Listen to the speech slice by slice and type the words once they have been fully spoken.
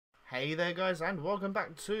Hey there guys, and welcome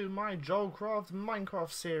back to my Joelcraft Minecraft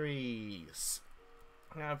series.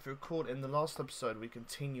 Now, if you recall, in the last episode we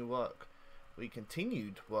continued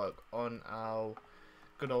work on our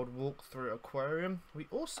good old walkthrough aquarium. We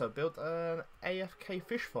also built an AFK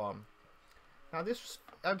fish farm. Now this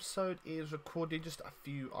episode is recorded just a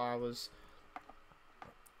few hours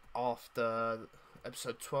after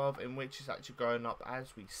episode 12, in which is actually going up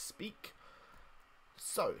as we speak.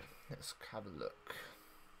 So let's have a look.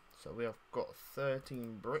 So we have got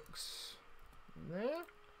 13 bricks there,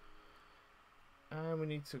 and we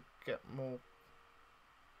need to get more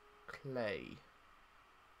clay.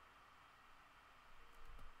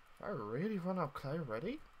 Have I really run out of clay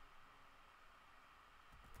already?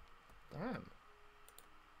 Damn.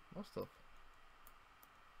 Must have.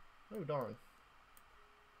 Oh darn.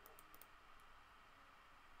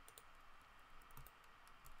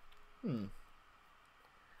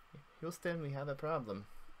 Houston, we have a problem.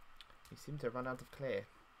 We seem to run out of clay.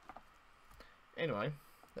 Anyway,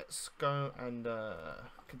 let's go and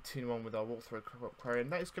continue on with our walkthrough aquarium.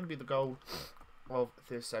 That is going to be the goal of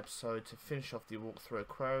this episode, to finish off the walkthrough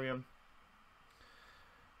aquarium.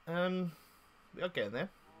 We are getting there,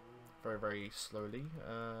 very, very slowly.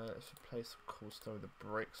 Let's replace the cobblestone with the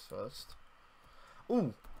bricks first.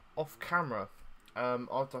 Ooh, off camera.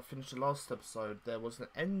 After I finished the last episode, there was an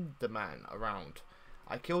Enderman around.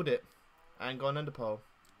 I killed it and got an ender pearl.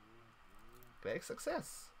 Big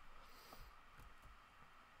success.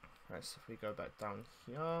 Right, so if we go back down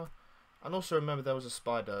here, and also remember there was a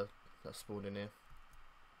spider that spawned in here.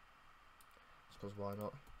 Just because why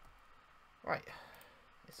not? Right,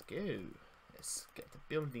 let's go. Let's get the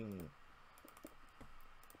building.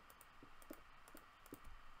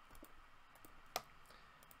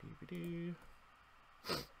 Doo-doo-doo.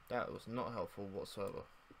 That was not helpful whatsoever.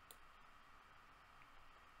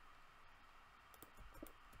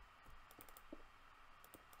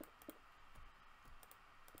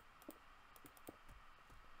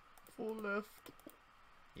 Full left.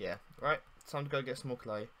 Yeah, right. Time to go get some more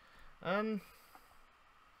clay. I'm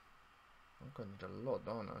gonna need a lot,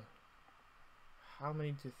 don't I? How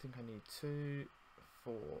many do you think I need? 2,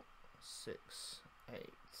 4, 6, 8,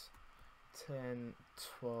 10,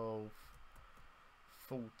 12,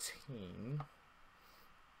 14.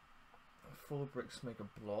 4 bricks make a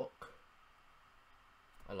block.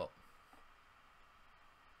 A lot.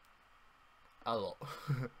 A lot.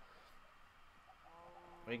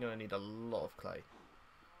 We're going to need a lot of clay.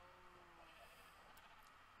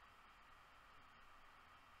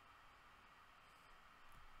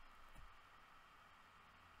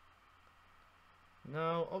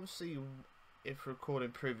 Now, obviously, if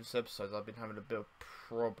recording previous episodes, I've been having a bit of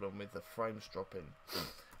problem with the frames dropping.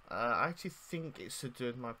 I actually think it's to do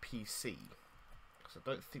with my PC, because I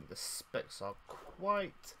don't think the specs are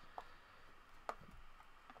quite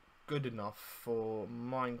good enough for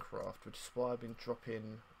Minecraft, which is why I've been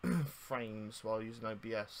dropping frames while using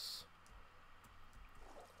OBS.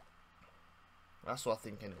 That's what I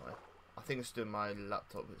think anyway. I think it's doing my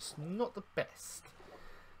laptop. It's not the best.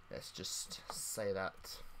 Let's just say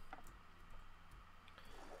that.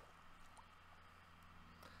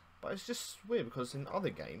 But it's just weird because in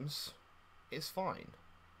other games, it's fine.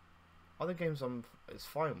 Other games it's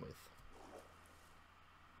fine with.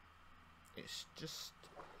 It's just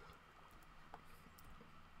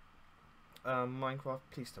Minecraft.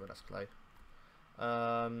 Please tell me that's clay.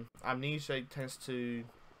 Amnesia tends to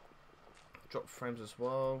drop frames as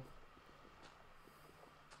well,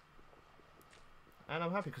 and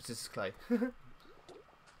I'm happy because this is clay.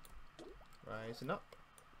 Rising up.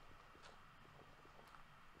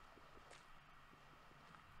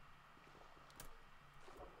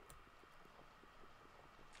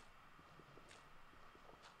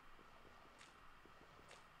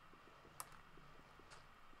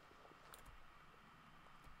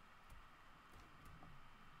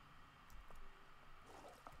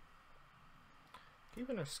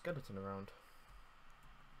 Even a skeleton around.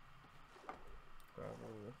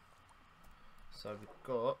 Gravel. So we've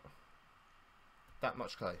got that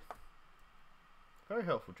much clay. Very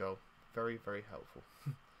helpful, Joel. Very, very helpful.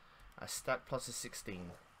 A stack plus a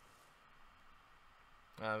 16.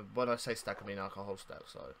 When I say stack, I mean like a whole stack,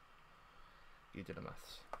 so you do the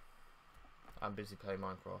maths. I'm busy playing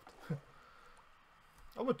Minecraft.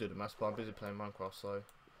 I would do the maths, but I'm busy playing Minecraft, so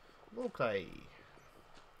more clay.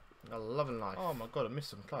 I love and life. Oh my god, I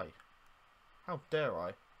missed some clay. How dare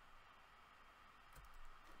I?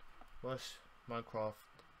 Worst Minecraft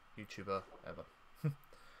YouTuber ever.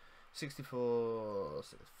 64,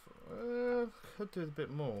 64. Could do a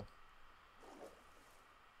bit more.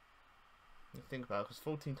 You think about it, because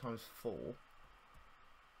 14 times 4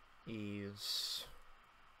 is...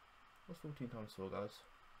 What's 14 times 4, guys?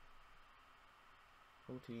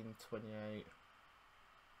 14, 28...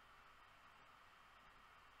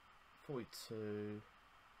 42...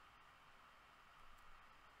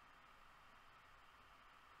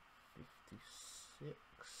 56...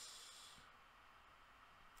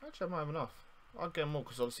 Actually, I might have enough. I'll get more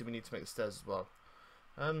because obviously we need to make the stairs as well.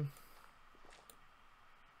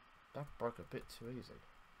 That broke a bit too easy.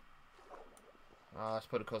 That's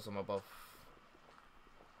probably because I'm above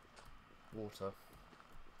water.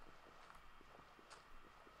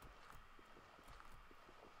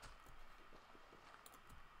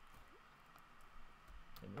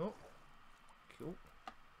 No. Cool.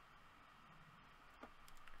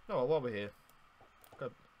 No, while we're here,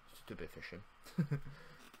 go just do a bit of fishing.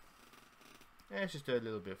 Yeah, let's just do a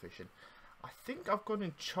little bit of fishing. I think I've got an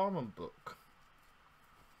enchantment book.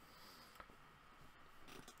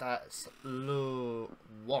 That's lure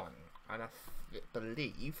 1, and I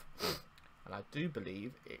believe, and I do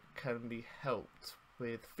believe, it can be helped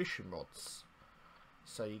with fishing rods.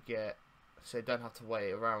 So you get, so you don't have to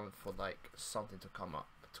wait around for like something to come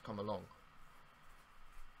along.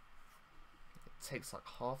 It takes like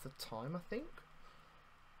half the time, I think.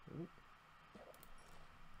 Ooh.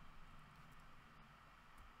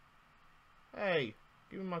 Hey,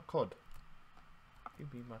 give me my cod.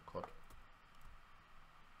 Give me my cod.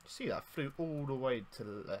 You see that flew all the way to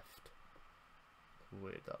the left.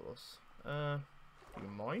 Weird that was. Do you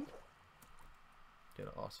mind?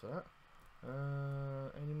 Didn't ask for that.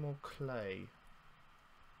 Any more clay?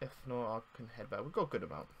 If not, I can head back. We've got a good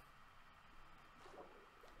amount.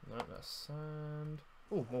 No, that's sand.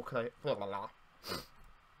 Oh, more clay. Blah, blah, blah.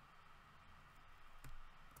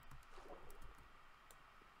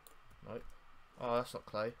 Nope. Oh, that's not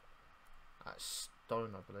clay. That's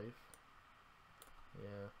stone, I believe.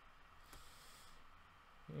 Yeah.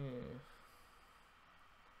 Yeah.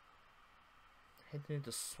 Heading into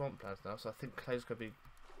swamplands now, so I think clay's going to be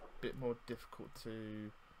a bit more difficult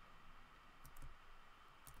to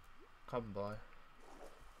come by.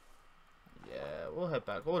 Yeah, we'll head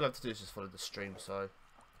back. All we have to do is just follow the stream, so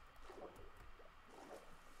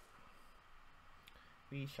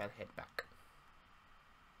we shall head back.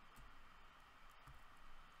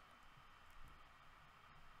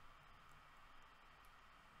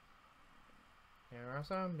 There are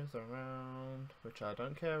zombies around, which I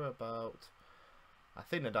don't care about. I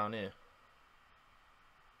think they're down here.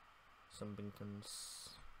 Somethington's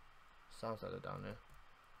sounds like they're down here.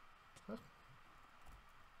 Huh?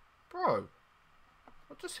 Bro,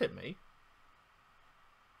 what just hit me?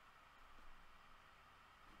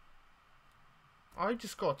 I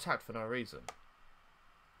just got attacked for no reason.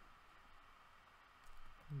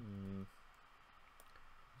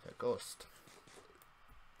 It's a ghost.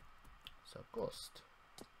 It's a ghost.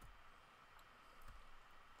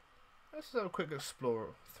 Let's just have a quick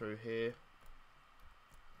explore through here.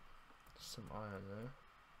 Some iron there.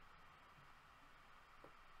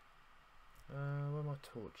 Where are my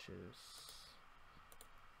torches?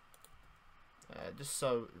 Just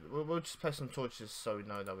so we'll just place some torches so we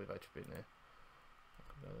know that we've actually been there. I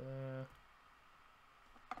can go there.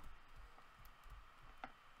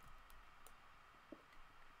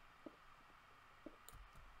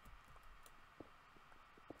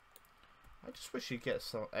 I just wish you'd get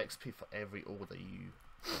some XP for every ore that you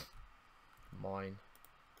mine.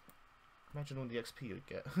 Imagine all the XP you'd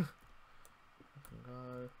get. I can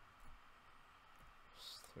go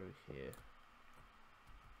just through here.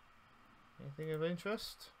 Anything of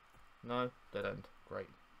interest? No? Dead end. Great.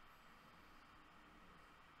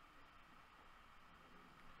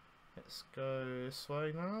 Let's go this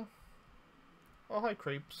way now. Oh, hi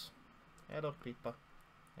creeps. Hello creeper.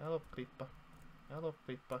 Hello creeper. Hello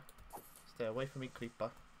creeper. Stay away from me, creeper.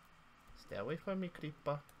 Stay away from me,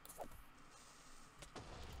 creeper.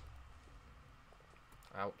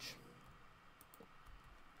 Ouch.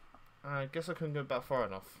 I guess I couldn't go back far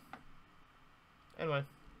enough. Anyway.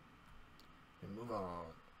 We move on.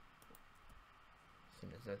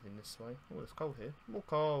 Think there's anything this way. Oh, there's coal here. More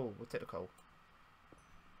coal. We'll take the coal.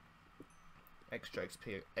 Extra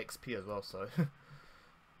XP as well, so.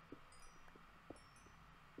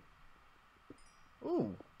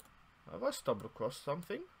 Ooh. Have I stumbled across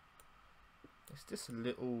something? Is this a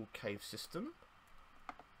little cave system?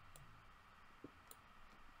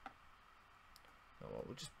 Oh, well,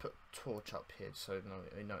 we'll just put a torch up here so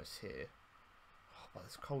we know it's here. Oh, but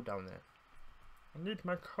there's coal down there. I need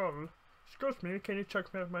my coal. Excuse me, can you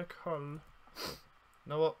check me out my coal? You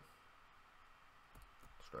know what?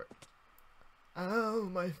 Screw it. Ow,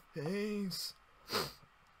 my face!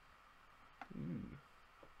 Ooh.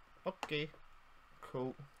 Okay.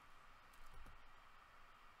 Cool.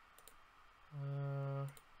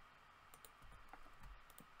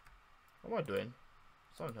 What am I doing?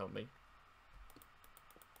 Someone help me.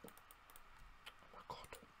 Oh my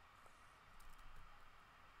god.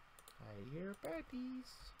 I hear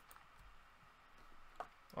baddies.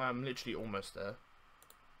 I'm literally almost there.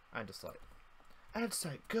 And a sight. And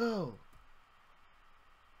sight, go!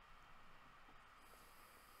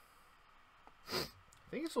 I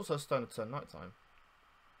think it's also starting to turn nighttime.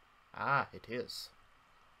 Ah, it is.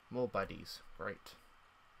 More baddies. Great.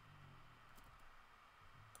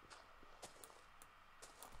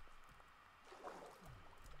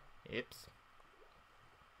 Oops.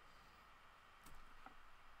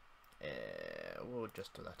 We'll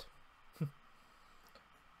just do that.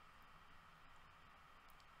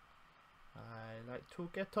 I like to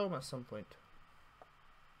get home at some point.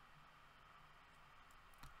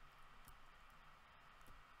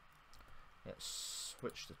 Let's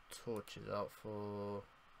switch the torches out for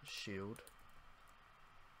the shield.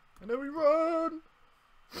 And then we run!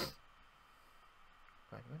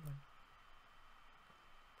 Run.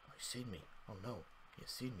 Oh, he's seen me. Oh no, he's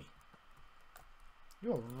seen me.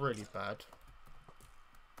 You're really bad.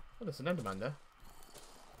 Oh, there's an Enderman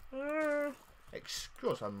there.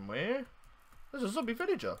 Excuse me. There's a zombie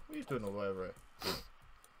villager. What are you doing all the way over here?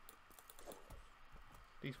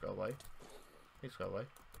 Please go away. Please go away.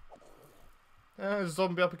 There's a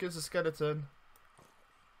zombie up against a skeleton.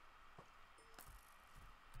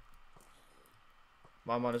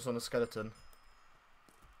 My mind is on a skeleton.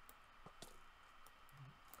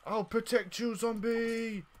 I'll protect you,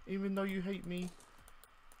 zombie! Even though you hate me.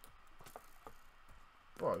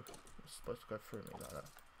 Bro, you're supposed to go through me like that.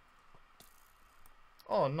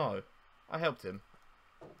 Oh no. I helped him.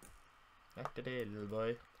 After there, little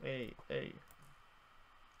boy. Hey.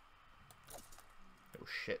 Oh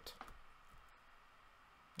shit.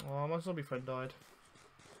 Oh, my zombie friend died.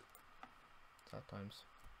 Sad times.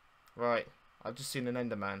 Right, I've just seen an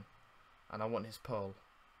Enderman, and I want his pearl.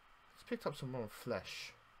 He's picked up some raw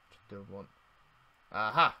flesh, which I don't want.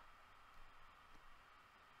 Aha!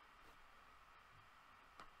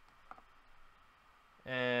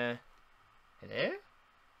 Hello?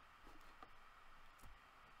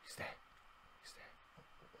 He's there.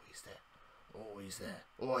 Oh, he's there. Oh, he's there.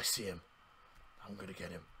 Oh, I see him. I'm gonna get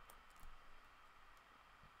him.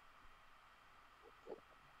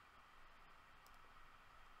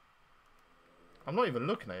 I'm not even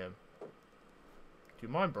looking at him. Do you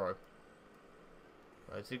mind, bro?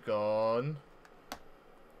 Where's he gone?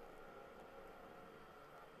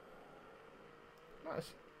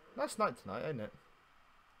 Nice night tonight, ain't it?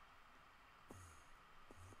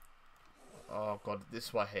 Oh god, this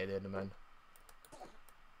is why I hate the Enderman.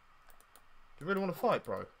 Do you really want to fight,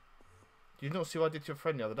 bro? Do you not see what I did to your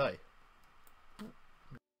friend the other day?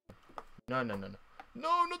 No. No,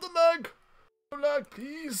 not the lag! No lag,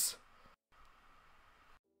 please!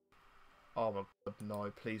 Oh my god,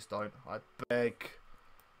 no, please don't. I beg.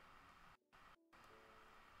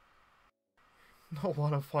 Not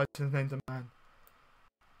while I'm fighting an Enderman.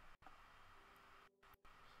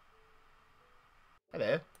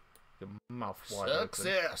 Hello. Your mouth wide open.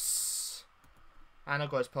 Success! And I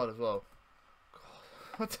got his pearl as well.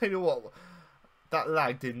 God, I tell you what, that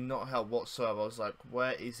lag did not help whatsoever. I was like,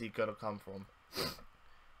 where is he gonna come from?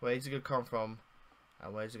 Where is he gonna come from?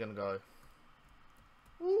 And where is he gonna go?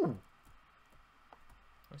 Ooh!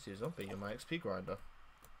 I see a zombie in my XP grinder.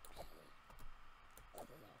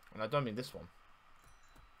 And I don't mean this one.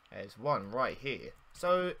 There's one right here.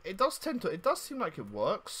 So it does seem like it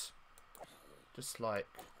works. Just like,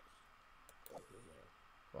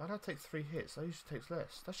 why did I take 3 hits? That usually takes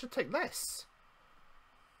less. That should take less.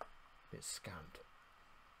 Bit scammed.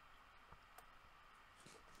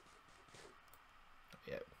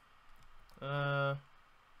 Yeah.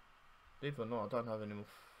 Believe it or not, I don't have any more.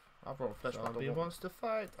 I've brought flesh. Zombie wants to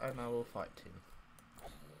fight, and I will fight him.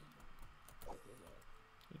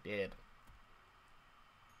 He did.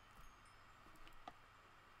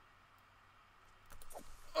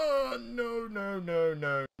 Oh no.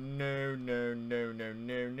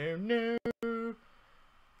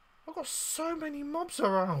 I've got so many mobs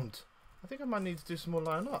around. I think I might need to do some more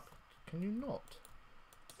line up. Can you not?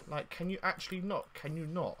 Like, can you actually not? Can you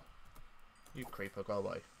not? You creeper, go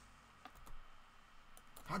away.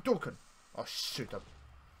 Hadouken! Oh shoot, I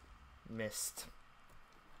missed.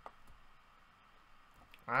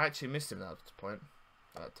 I actually missed him at that point.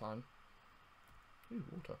 At that time. Ooh,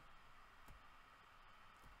 water.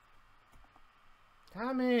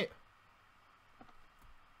 Damn it!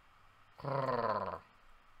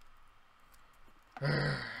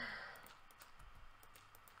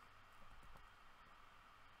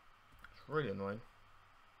 It's really annoying.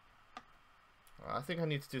 I think I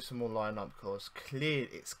need to do some more line up because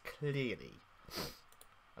it's clearly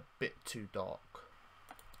a bit too dark.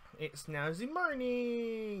 It's now the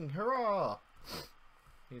morning! Hurrah!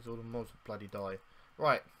 These all the mobs will bloody die.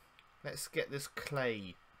 Right, let's get this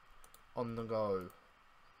clay on the go.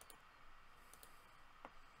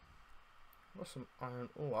 Got some iron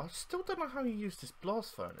ore. I still don't know how you use this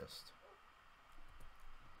blast furnace.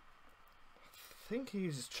 I think he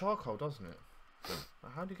uses charcoal, doesn't it?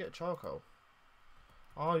 How do you get charcoal?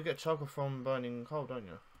 Oh, you get charcoal from burning coal, don't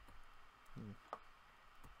you?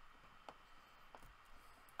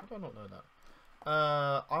 I do not know that.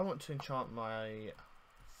 I want to enchant my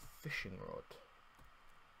fishing rod.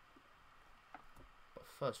 But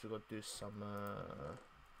first we've got to do some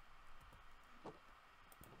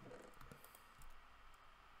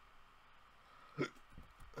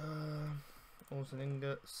ores and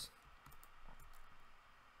ingots.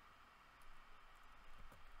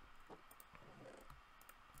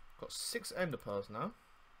 Got 6 ender pearls now.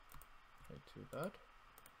 Not too bad.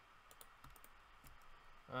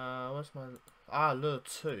 Where's my lure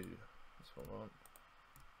 2? That's what I want.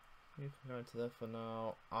 You can go into there for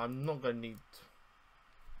now. I'm not gonna need.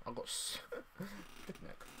 I've got good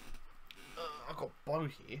neck. I've got bow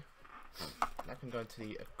here. I can go into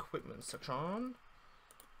the equipment section.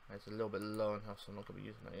 It's a little bit low on health, so I'm not gonna be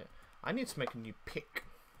using that yet. I need to make a new pick.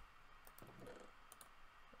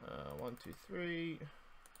 1, 2, 3.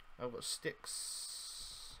 I've got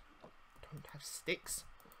sticks. Don't have sticks.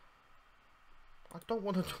 I don't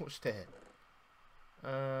want a torch there.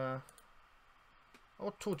 I've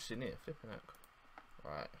got torches in here. Flipping heck.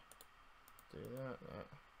 Right. Do that.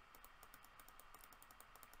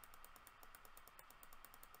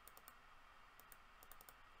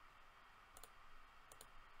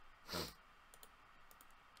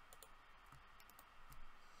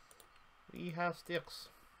 We have sticks.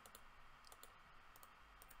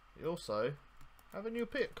 We also have a new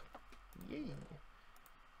pick. Yay.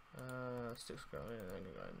 Sticks go in, then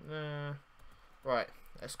go in there. Right,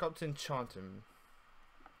 let's go up to enchantment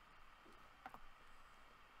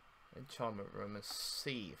room and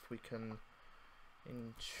see if we can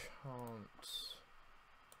enchant.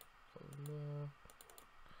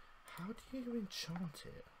 How do you enchant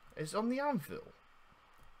it? It's on the anvil.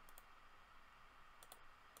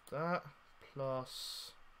 That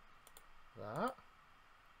plus that.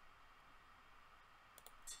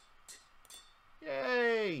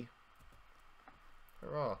 Yay!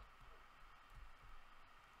 Hurrah!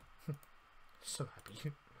 So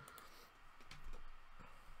happy.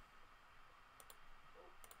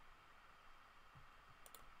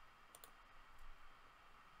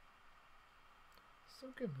 So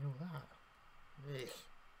give me all that. Ugh.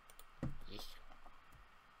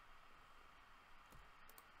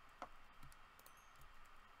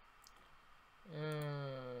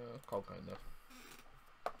 Ugh. Can't go in there.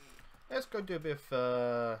 Let's go do a bit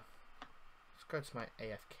of let's go to my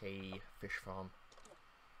AFK fish farm.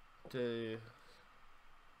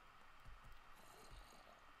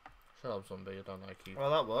 Shut up, zombie, I don't like you.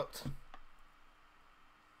 Well, that worked.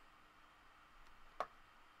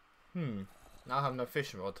 Now I have no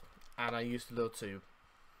fishing rod, and I used the lure tube.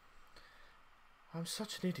 I'm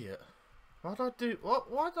such an idiot. Why did I do?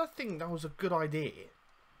 Why did I think that was a good idea?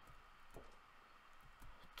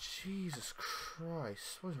 Jesus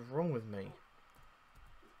Christ, what is wrong with me?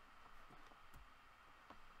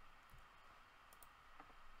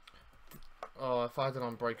 Oh, if I had an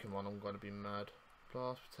unbreaking one, I'm going to be mad.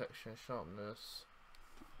 Blast, protection, sharpness.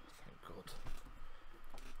 Thank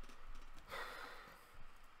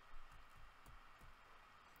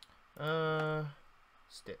God.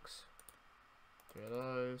 Sticks. 3 of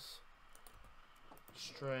those.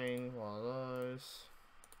 String, 1 of those.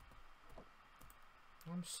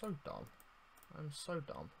 I'm so dumb. I'm so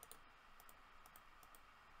dumb.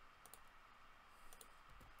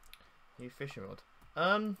 New fishing rod.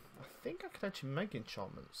 I think I can actually make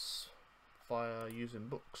enchantments via using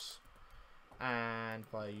books and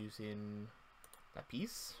by using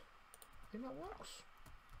lapis. I think that works.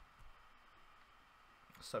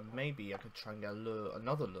 So maybe I could try and get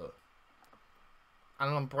another lure.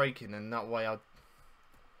 And I'm breaking, and that way I'd.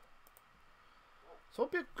 So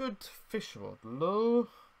it'd be a good fish rod. Lure,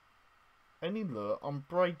 any lure, on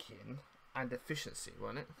breaking and efficiency,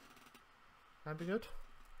 won't it? That'd be good.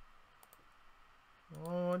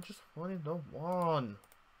 Oh, I just wanted the one.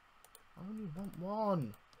 I only want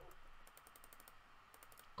one.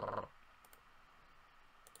 Grr.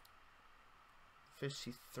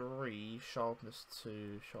 Fishy 3, sharpness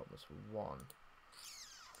 2, sharpness 1.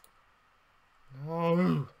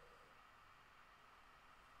 No.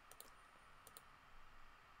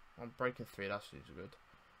 I'm breaking 3, that's usually good.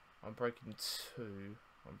 I'm breaking 2.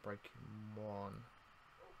 I'm breaking 1.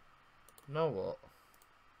 You know what?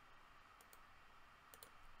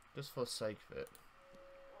 Just for the sake of it.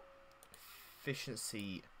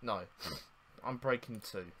 Efficiency. No. I'm breaking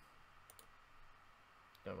 2.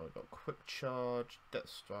 Then we've got quick charge, depth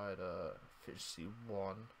strider, efficiency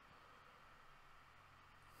 1.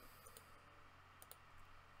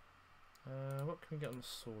 What can we get on the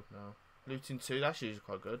sword now? Looting 2, that's usually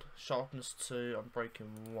quite good. Sharpness 2, I'm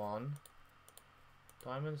breaking 1.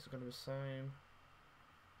 Diamonds are going to be the same.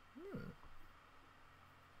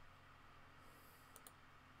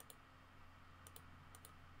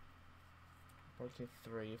 Breaking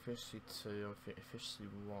 3, efficiency 2, efficiency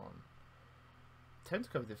 1. I tend to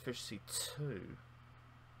go with the efficiency 2.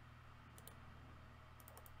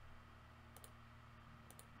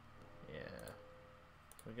 Yeah.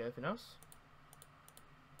 Can we get anything else?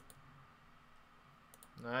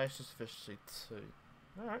 No, it's just efficiency 2.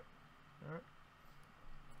 Alright. Alright.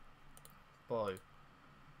 Bow.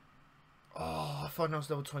 Oh, I thought I was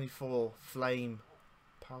level 24. Flame.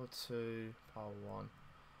 Power 2. Power 1.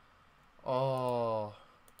 Oh.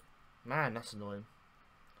 Man, that's annoying.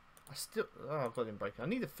 I still... Oh, I've got him breaking. I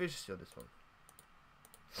need efficiency on this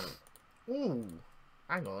one. Ooh.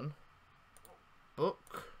 Hang on.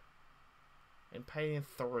 Book. Impaling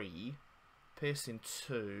 3. Piercing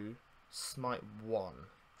 2. Smite 1.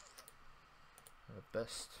 The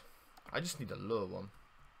best. I just need a lure one.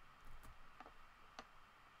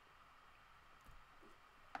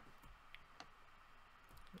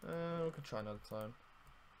 We can try another time.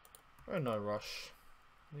 We're in no rush.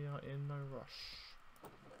 We are in no rush.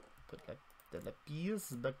 Put the lapis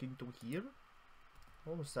back into here.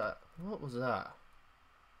 What was that? What was that?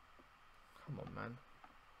 Come on, man.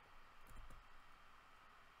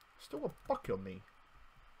 Still got a bucket on me.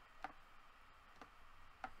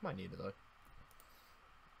 Might need it though.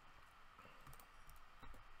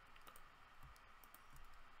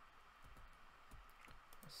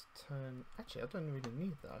 Let's turn. Actually, I don't really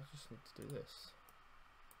need that. I just need to do this.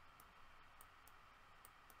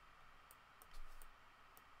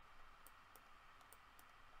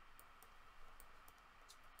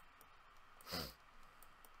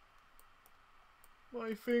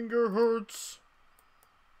 My finger hurts.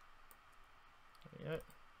 There we go.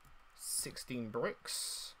 16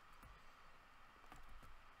 bricks.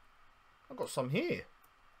 I've got some here.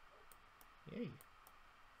 Yay.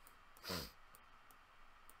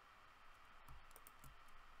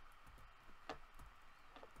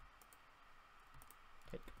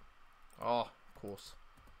 Take. Oh, of course.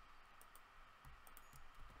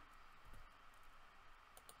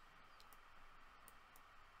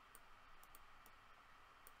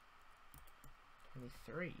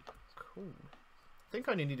 Three. Cool. I think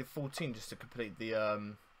I only needed 14 just to complete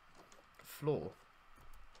the floor.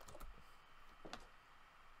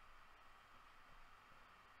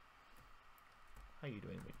 How you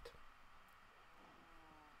doing, mate?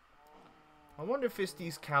 I wonder if it's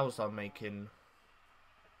these cows I'm making.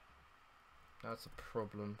 That's a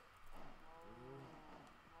problem.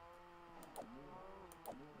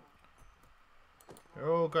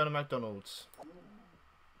 They're all going to McDonald's.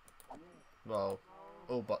 Well,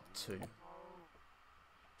 all but 2.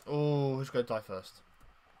 Oh, who's going to die first?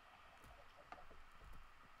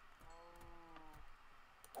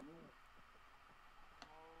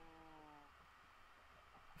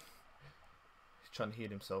 He's trying to heal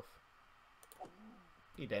himself.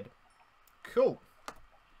 He dead. Cool.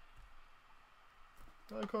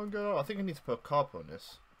 I can't get out. I think I need to put a carpet on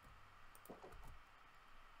this.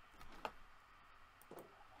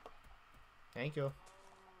 Thank you.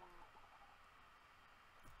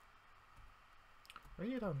 I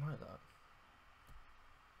really don't like that.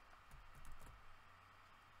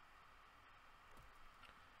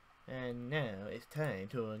 And now it's time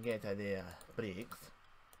to get the bricks.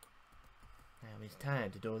 Now it's time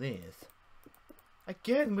to do this.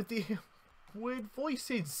 Again with the weird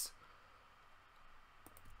voices.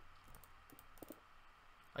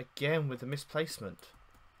 Again with the misplacement.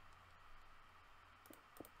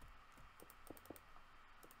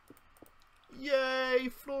 Yay!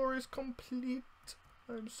 Floor is complete.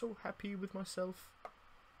 I'm so happy with myself.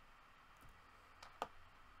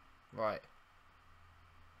 Right.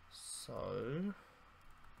 So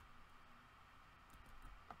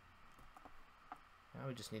now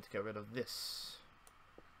we just need to get rid of this.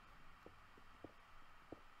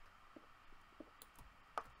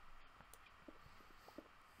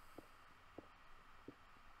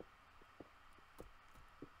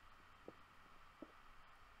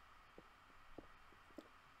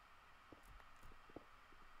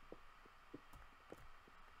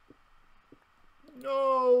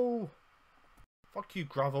 Fuck you,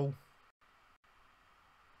 gravel.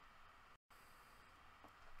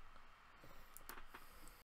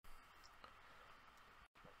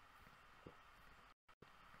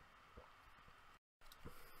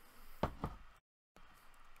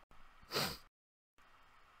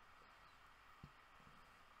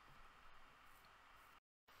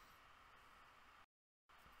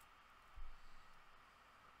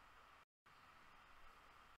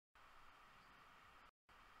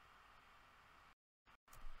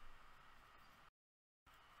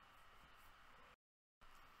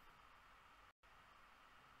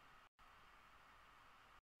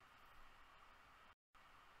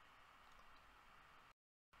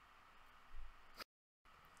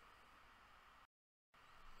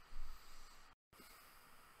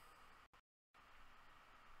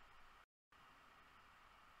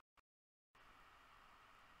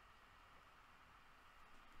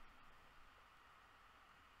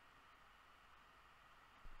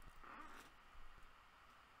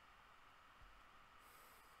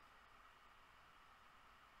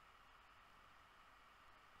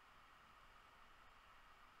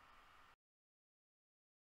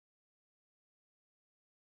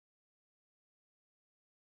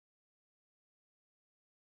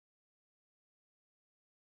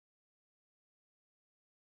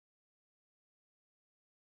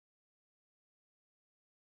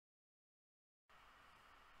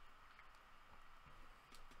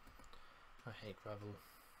 I hate gravel.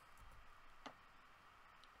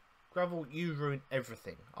 Gravel, you ruin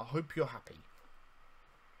everything. I hope you're happy.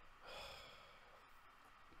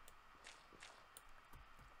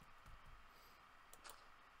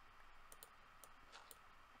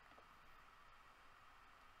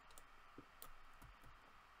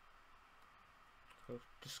 I've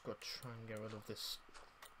just got to try and get rid of this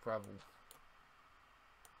gravel.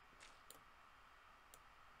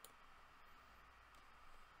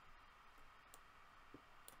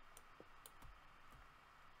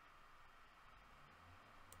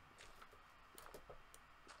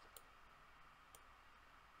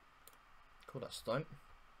 Cool, that stone.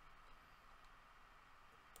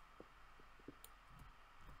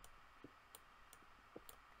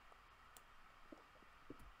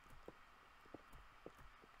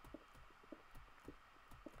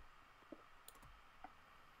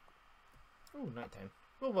 Oh, nighttime.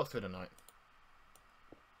 We'll walk through the night.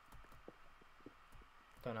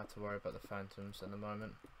 Don't have to worry about the phantoms at the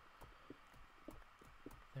moment.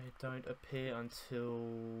 They don't appear until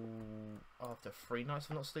after 3 nights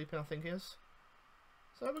of not sleeping, I think it is.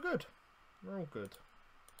 So we're good. We're all good.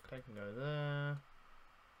 Okay, can go there.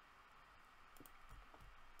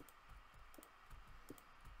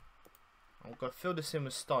 I'm going to fill this in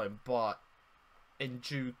with stone, but in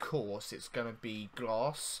due course it's going to be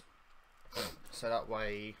glass. So that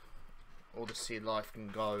way all the sea life can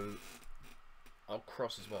go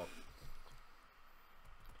across as well.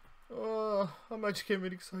 Oh, I'm actually getting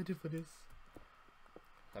really excited for this.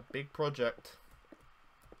 A big project.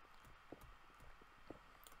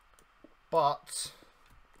 But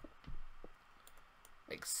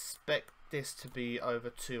expect this to be over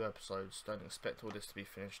 2 episodes. Don't expect all this to be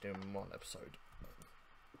finished in 1 episode.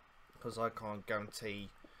 Because I can't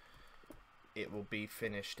guarantee it will be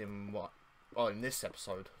finished in what? Oh, in this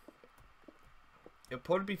episode. It'll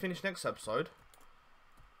probably be finished next episode.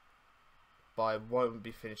 But I won't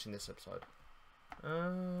be finishing this episode.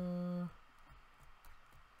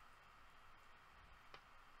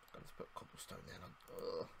 Let's put cobblestone there.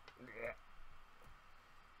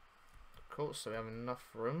 Cool, so we have enough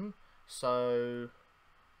room. So,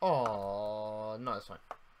 oh no, it's fine.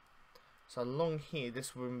 So along here,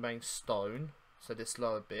 this will remain stone. So this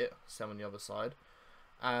lower bit, same on the other side.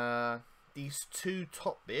 These 2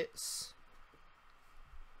 top bits,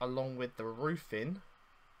 along with the roofing.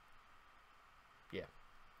 Yeah,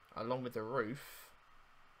 along with the roof.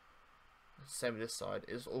 Same with this side,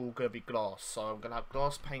 is all going to be glass. So I'm going to have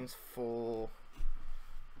glass panes for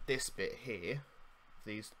this bit here.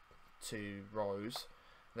 These 2 rows.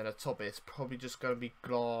 And then the top bit's probably just going to be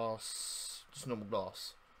glass, just normal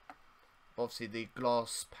glass. Obviously the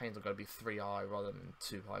glass panes are going to be 3 high rather than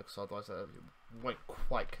 2 high, because otherwise it won't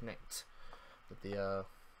quite connect with the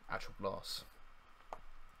actual glass.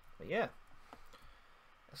 But yeah,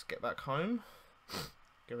 let's get back home.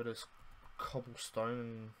 Get rid of this cobblestone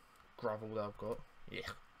and gravel that I've got. Yeah.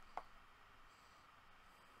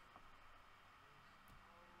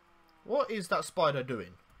 What is that spider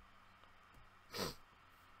doing?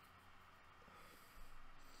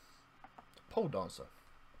 Pole dancer.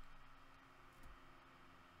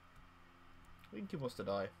 I think he wants to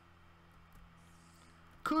die.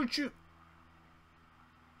 Could you?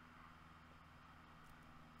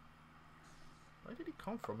 Where did he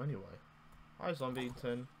come from anyway? Hi,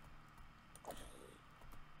 Zombieton.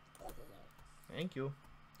 Thank you.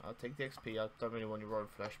 I'll take the XP. I don't really want your raw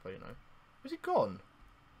flesh, but you know. Where's he gone?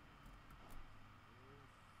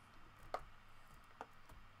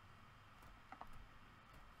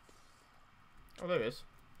 Oh, there he is.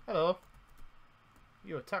 Hello.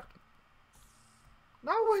 You attacked.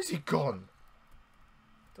 Now where's he gone?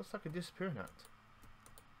 Looks like a disappearing act.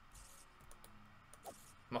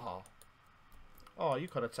 Maha. Oh, you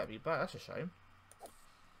can't attack me back. That's a shame.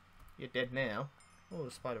 You're dead now. Oh,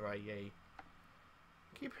 the spider eye, yay.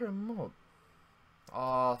 Keep hearing mob.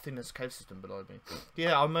 Oh, I think there's a cave system below me.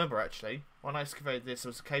 Yeah, I remember actually. When I excavated this, there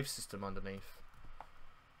was a cave system underneath.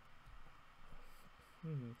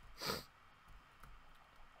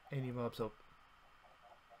 Any mobs up?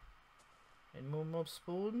 Any more mobs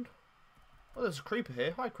spawned? Oh, there's a creeper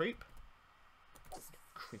here. Hi, creep.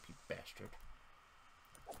 Creepy bastard.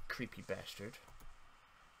 Creepy bastard.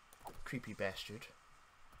 Creepy bastard.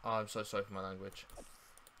 Oh, I'm so sorry for my language.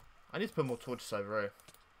 I need to put more torches over here.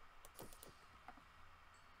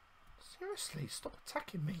 Seriously, stop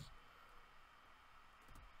attacking me.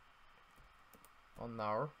 One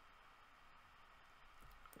hour.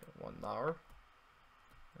 One hour.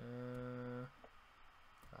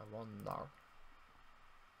 One hour.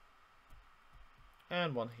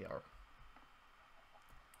 And one here.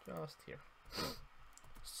 Just here.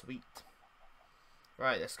 Sweet.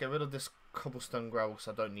 Right, let's get rid of this cobblestone gravel because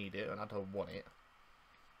I don't need it and I don't want it.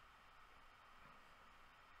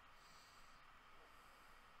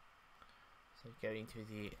 So go into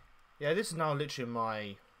the... Yeah, this is now literally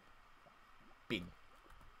my bin.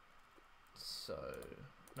 So,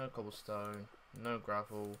 no cobblestone, no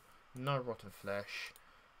gravel, no rotten flesh,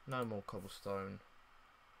 no more cobblestone.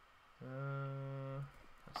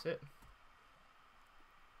 That's it.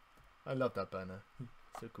 I love that banner.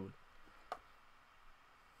 So cool.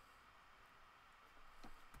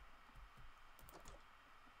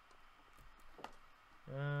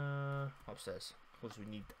 Upstairs. Of course we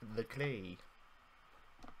need the clay.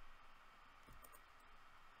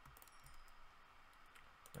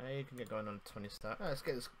 You can get going on 20 stack. Let's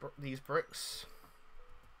get these bricks.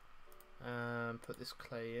 Put this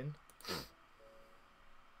clay in.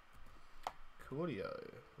 Coolio.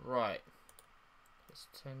 Right. Let's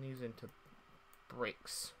turn these into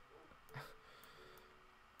bricks.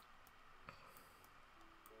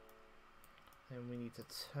 Then we need to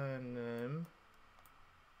turn them.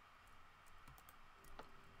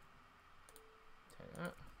 Take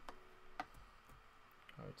that.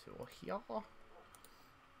 Go to here.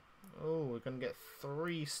 Oh, we're gonna get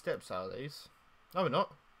 3 steps out of these. No, we're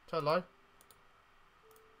not. Tell a lie. I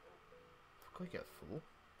forgot you get 4.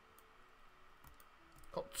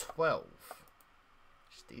 Got 12.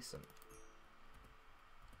 It's decent.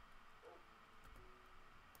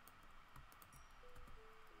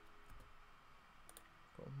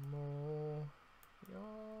 Got more.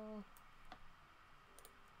 Yeah.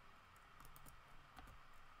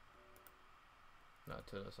 No,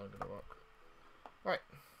 that's not gonna work. Right.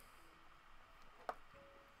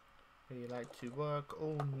 You like to work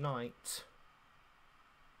all night.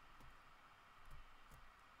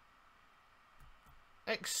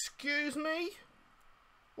 Excuse me?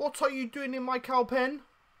 What are you doing in my cow pen?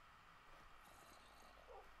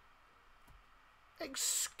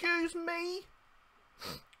 Excuse me?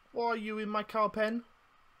 Why are you in my cow pen?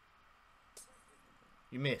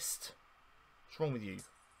 You missed. What's wrong with you?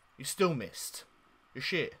 You still missed. You're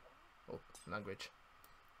shit. Oh, language.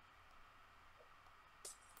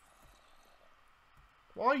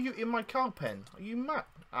 Why are you in my cow pen? Are you mad?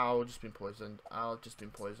 Ow, I've just been poisoned. Ow, I've just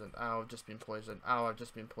been poisoned. Ow, I've just been poisoned. Ow, I've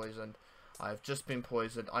just been poisoned. I've just been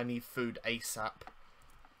poisoned. I need food ASAP.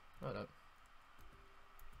 No, I don't.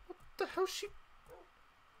 What the hell's she...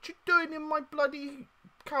 What you doing in my bloody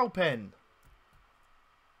cow pen?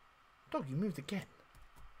 Dog, you moved again.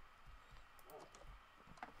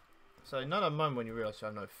 So, in that moment when you realise you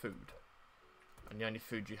have no food. And the only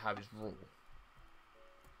food you have is raw.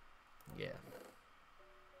 Yeah.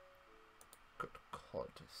 Cooked cod,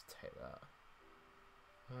 just take that.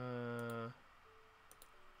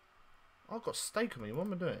 I've got steak on me, what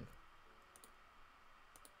am I doing?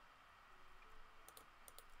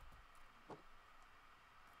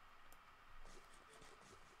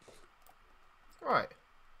 Right.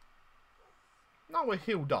 Now we're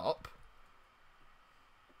healed up.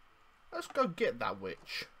 Let's go get that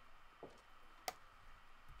witch.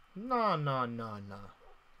 No, no, no, no.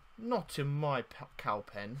 Not in my cow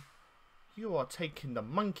pen. You are taking the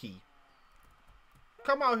monkey.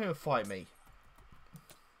 Come out here and fight me.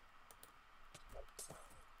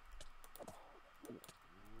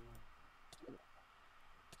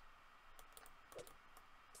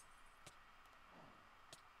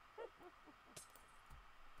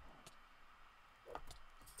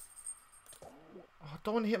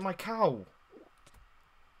 don't want to hit my cow.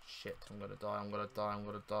 Shit, I'm gonna die, I'm gonna die, I'm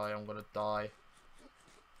gonna die, I'm gonna die.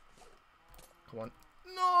 Come on.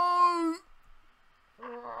 No!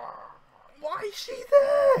 Why is she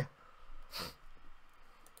there?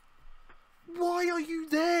 Why are you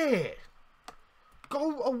there?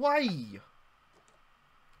 Go away.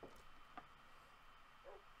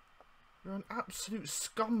 You're an absolute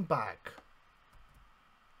scumbag.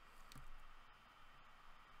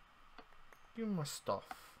 Give me my stuff,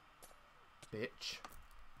 bitch.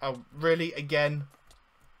 Oh, really? Again?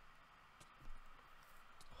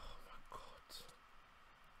 Oh my god.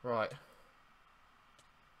 Right.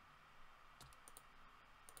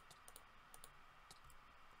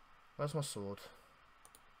 Where's my sword?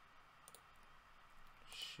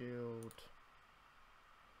 Shield.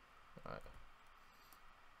 Right.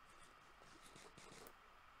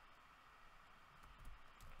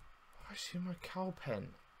 Why is she in my cow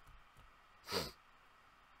pen?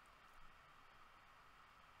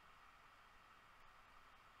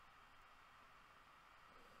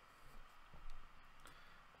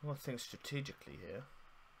 I want to think strategically here.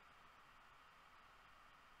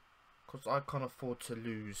 Because I can't afford to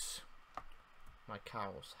lose my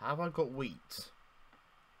cows. Have I got wheat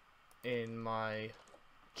in my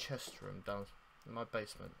chest room down in my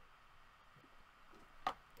basement?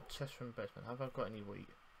 Chest room basement. Have I got any wheat?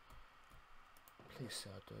 Please say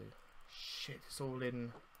I do. Shit, it's all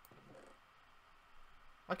in.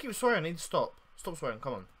 I keep swearing. I need to stop. Stop swearing.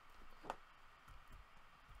 Come on.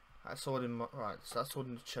 That's all in my. Right, so that's all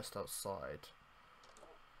in the chest outside.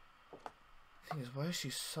 The thing is, why is she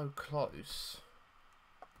so close?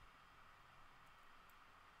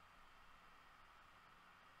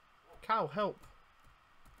 Cow, help!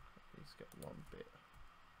 Please get one bit.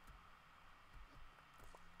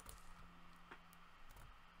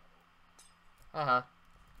 Aha.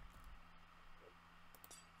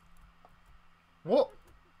 What?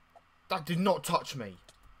 That did not touch me.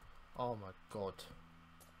 Oh my god.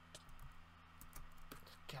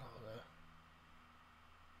 Just get out of there.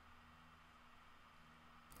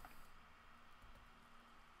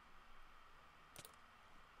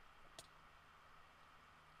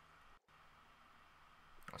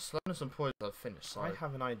 Slowness and poison I've finished, so I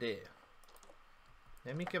have an idea.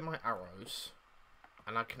 Let me get my arrows,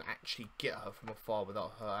 and I can actually get her from afar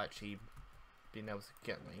without her actually being able to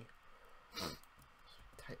get me. So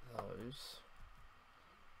take those.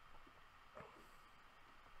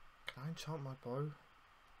 Can I enchant my bow?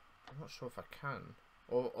 I'm not sure if I can,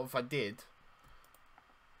 or if I did.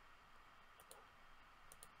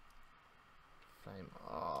 Flame.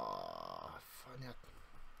 Ah, funny.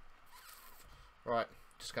 Right.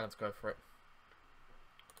 Just gonna have to go for it.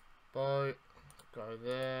 Bow, go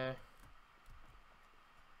there.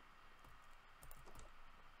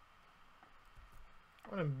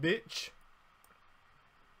 Come on, bitch.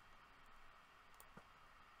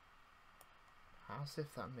 As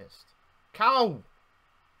if that missed. Cow!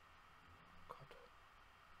 God.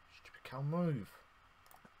 Stupid cow, move.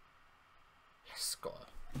 Yes, got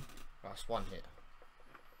her. That's one hit.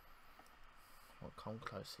 Well, come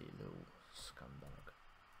close here, you little scumbag.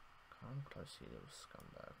 Come close here, little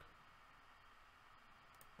scumbag.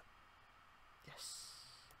 Yes.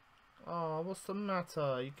 Oh, what's the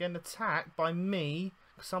matter? You're getting attacked by me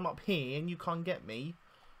because I'm up here and you can't get me.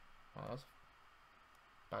 Oh, that's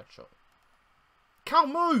a bad shot. Cow,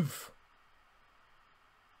 move!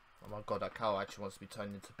 Oh my god, that cow actually wants to be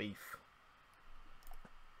turned into beef.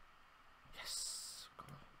 Yes.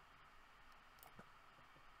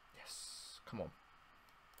 Yes. Come on.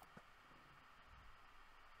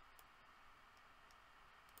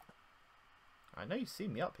 I know you see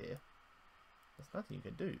me up here. There's nothing you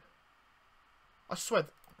can do. I swear.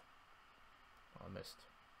 Oh, I missed.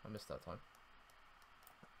 I missed that time.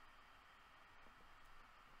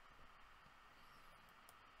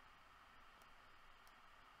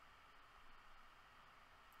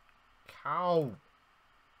 Cow.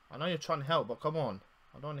 I know you're trying to help, but come on.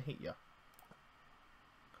 I don't want to hit you.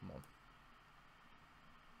 Come on.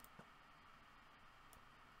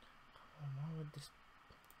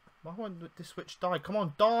 Why won't this switch die? Come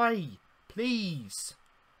on, die! Please!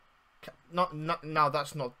 No,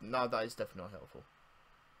 that's not... No, that is definitely not helpful.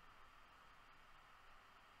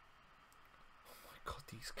 Oh my god,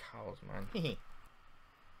 these cows, man.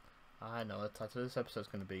 I know, the title of this episode is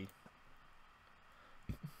going to be...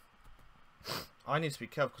 I need to be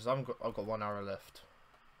careful because I've got 1 hour left.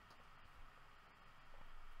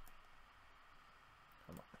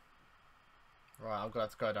 Come on. Right, I'm going to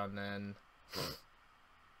have to go down then.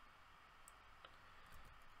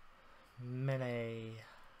 Melee.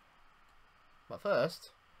 But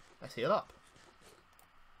first, let's heal up.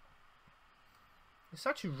 It's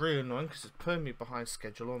actually really annoying because it's putting me behind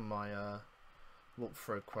schedule on my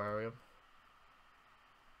walkthrough aquarium.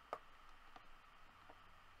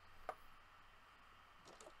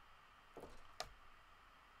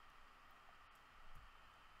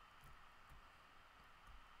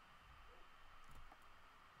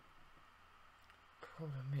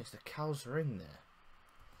 Problem is the cows are in there.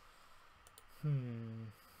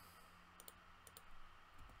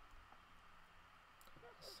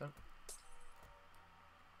 So,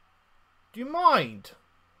 do you mind?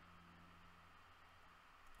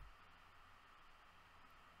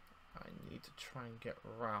 I need to try and get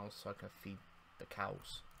around so I can feed the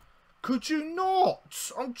cows. Could you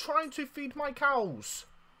not? I'm trying to feed my cows.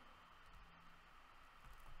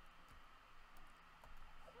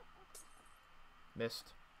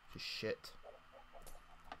 Missed. Just shit.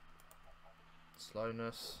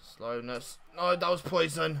 Slowness. Slowness. No, that was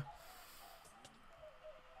poison.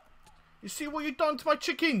 You see what you've done to my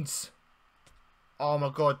chickens? Oh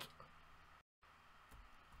my god.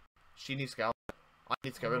 She needs to get out. I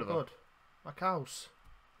need to get rid of her. God. My cows.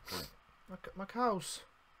 My cows.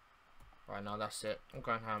 Right, now that's it. I'm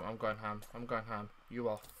going ham. I'm going ham. I'm going ham. You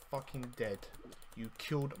are fucking dead. You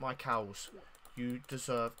killed my cows. You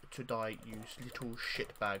deserve to die, you little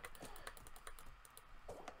shitbag.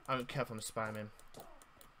 I don't care if I'm spamming.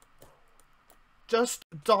 Just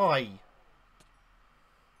die.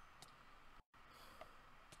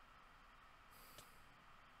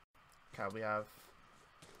 Okay, we have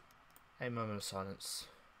a moment of silence.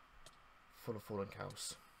 Full of fallen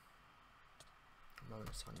cows. A moment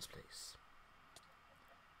of silence, please.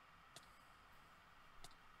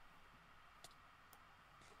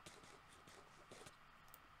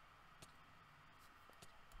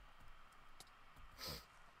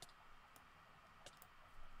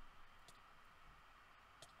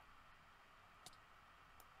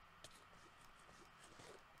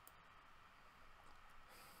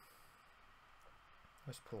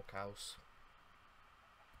 Those poor cows.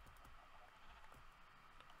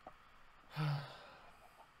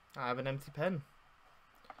 I have an empty pen.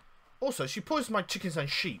 Also, she poisoned my chickens and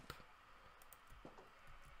sheep.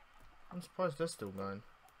 I'm surprised they're still going.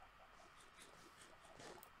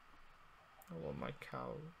 I want my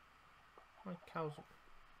cow. My cows.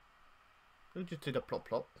 Who just did a plop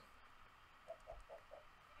plop?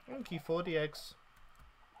 Thank you for the eggs.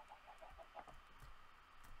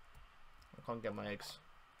 I can't get my eggs.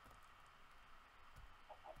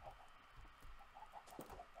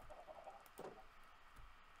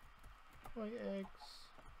 My eggs.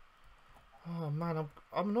 Oh man,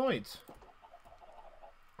 I'm annoyed.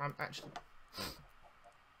 I'm actually.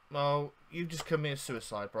 Well, you just committed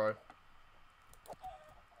suicide, bro.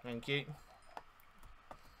 Thank you.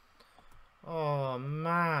 Oh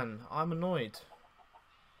man, I'm annoyed.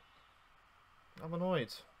 I'm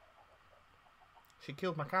annoyed. She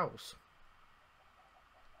killed my cows.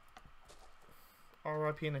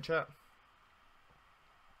 RIP in the chat.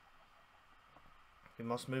 We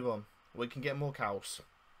must move on. We can get more cows.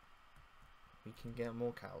 We can get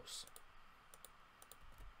more cows.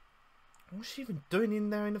 What's she even doing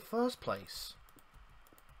in there in the first place?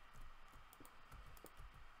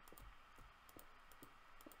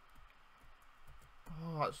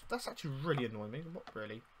 Oh, that's actually really annoying me. What,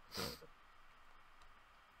 really?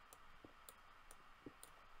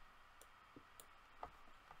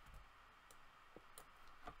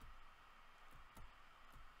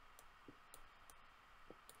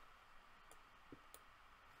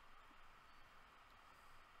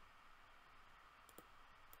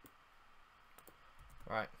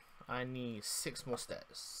 Right, I need 6 more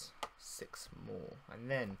stairs. 6 more.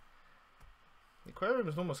 And then the aquarium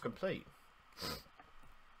is almost complete.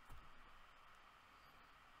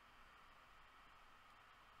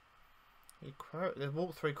 The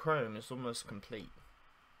walk-through aquarium is almost complete.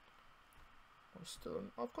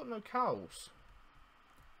 I've got no cows.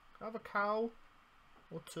 Can I have a cow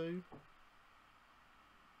or 2?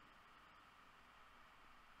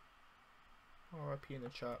 RIP in the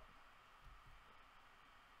chat.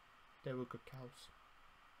 They were good cows.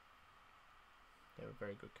 They were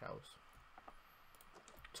very good cows.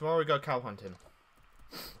 Tomorrow we go cow hunting.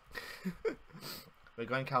 We're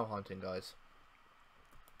going cow hunting, guys.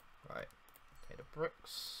 Right. Take the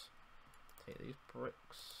bricks. Take these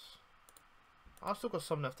bricks. I've still got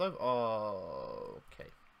some left over. Oh, okay.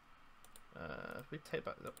 If we take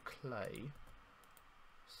back the clay.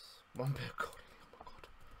 1 bit of gold. Oh my god.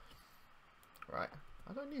 Right.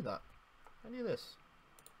 I don't need that. I need this.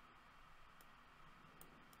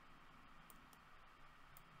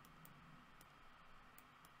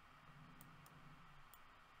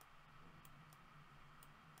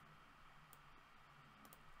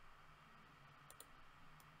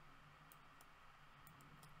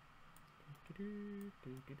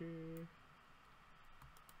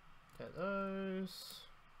 Get those.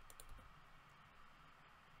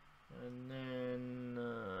 And then I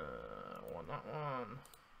want that one.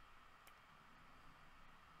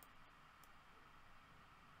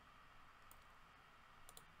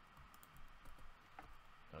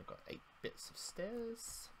 I've got 8 bits of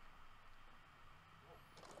stairs.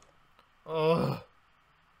 Oh,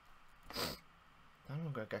 I don't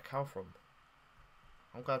know where to get a cow from.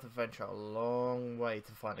 I'm going to have to venture a long way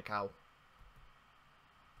to find a cow.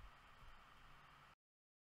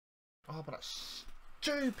 Oh, but that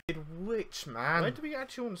stupid witch, man. Where do we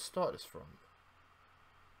actually want to start this from?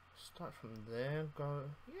 Start from there. Go.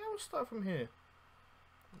 Yeah, we'll start from here.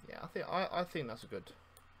 Yeah, I think that's a good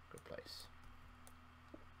place.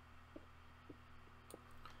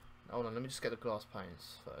 Hold on, let me just get the glass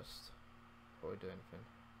panes first before we do anything.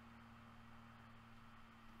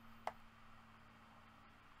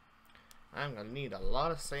 I'm gonna need a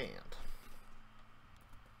lot of sand.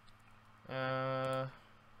 A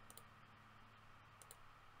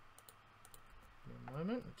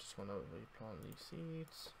moment, I just want to replant these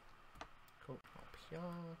seeds. Cool, up here.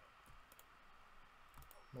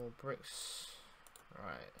 More bricks.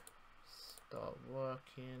 Right, start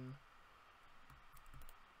working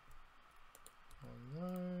on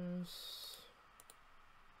those.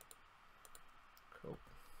 Cool.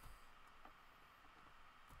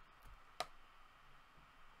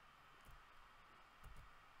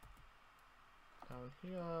 Down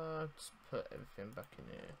here, just put everything back in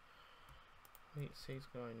here. Wheat seeds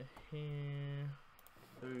going here.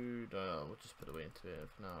 Food, we'll just put it into it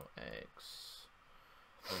for now. Eggs.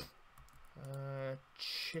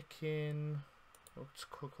 Chicken. We'll just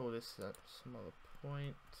cook all this at some other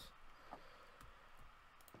point.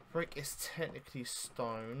 Brick is technically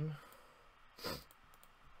stone.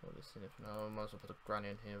 Put this in it for now. I might as well put a granny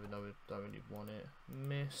in here, even though we don't really want it.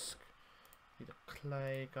 Misc. Need a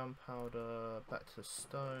clay, gunpowder, back to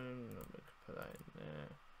stone. We can put that in there.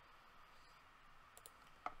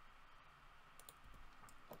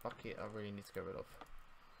 Bucket I really need to get rid of.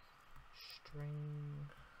 String,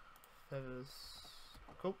 feathers,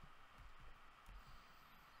 cool.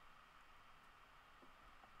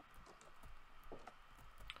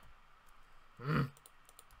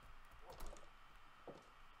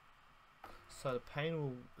 So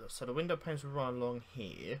the window panes will run along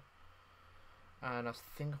here, and I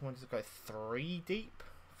think I wanted to go 3 deep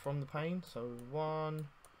from the pane. So 1,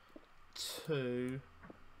 2,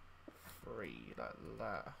 3, like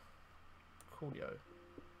that. Coolio.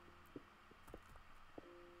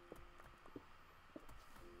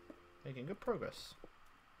 Making good progress.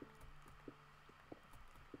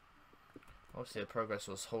 Obviously the progress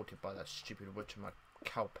was halted by that stupid witch in my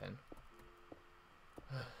cow pen.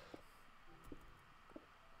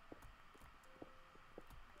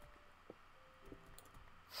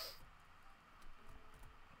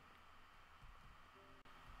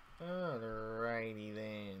 Alrighty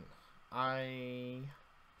then. I'm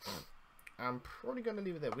probably going to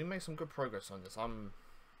leave it there. We made some good progress on this.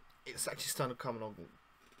 It's actually starting to come along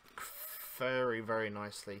very, very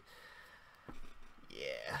nicely.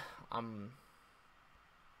 Yeah, I'm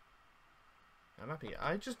happy.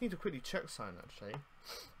 I just need to quickly check something actually.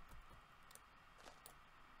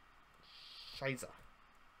 Shazer.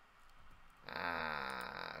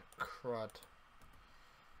 Crud.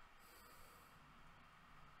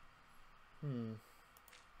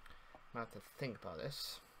 I have to think about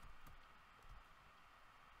this.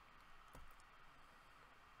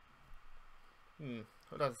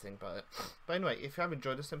 I'll have to think about it. But anyway, if you have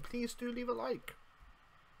enjoyed this, then please do leave a like.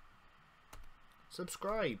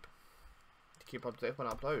 Subscribe to keep up to date when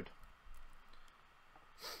I upload.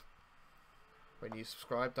 When you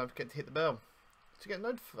subscribe, don't forget to hit the bell to get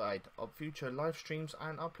notified of future live streams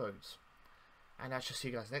and uploads. And I shall see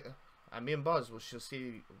you guys next. And me and Buzz will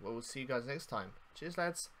see you guys next time. Cheers,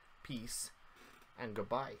 lads. Peace and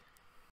goodbye.